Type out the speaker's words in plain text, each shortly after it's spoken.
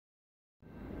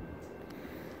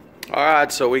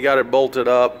Alright, so we got it bolted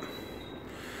up.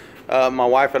 My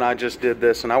wife and I just did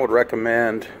this, and I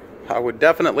would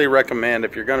definitely recommend,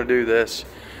 if you're going to do this,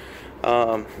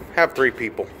 have 3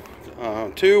 people.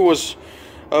 2 was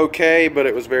okay, but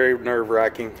it was very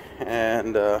nerve-wracking,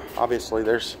 and obviously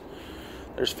there's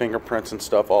fingerprints and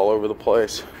stuff all over the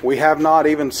place. We have not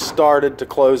even started to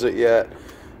close it yet,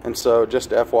 and so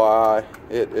just FYI,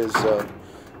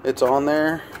 it's on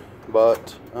there,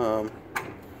 but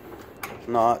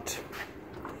not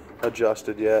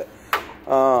adjusted yet.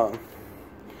 And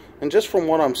just from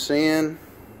what I'm seeing,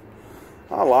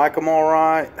 I like them all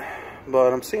right,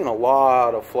 but I'm seeing a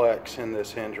lot of flex in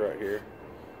this hinge right here.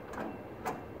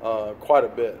 Quite a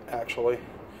bit, actually.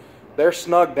 They're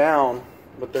snug down,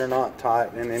 but they're not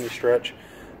tight in any stretch.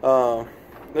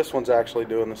 This one's actually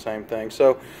doing the same thing.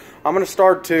 So I'm going to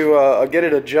start to get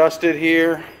it adjusted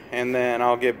here, and then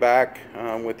I'll get back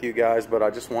with you guys, but I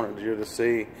just wanted you to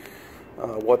see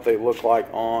what they look like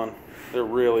on. They're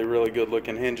really, really good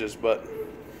looking hinges, but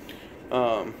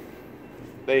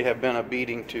they have been a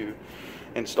beating to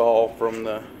install from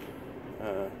the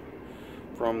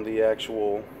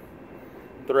actual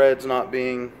threads not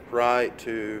being right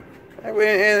to,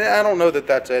 and I don't know that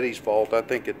that's Eddie's fault. I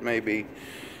think it may be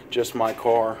just my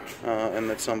car, and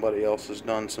that somebody else has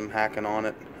done some hacking on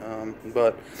it.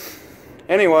 But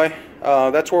anyway,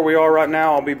 that's where we are right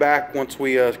now. I'll be back once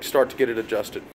we start to get it adjusted.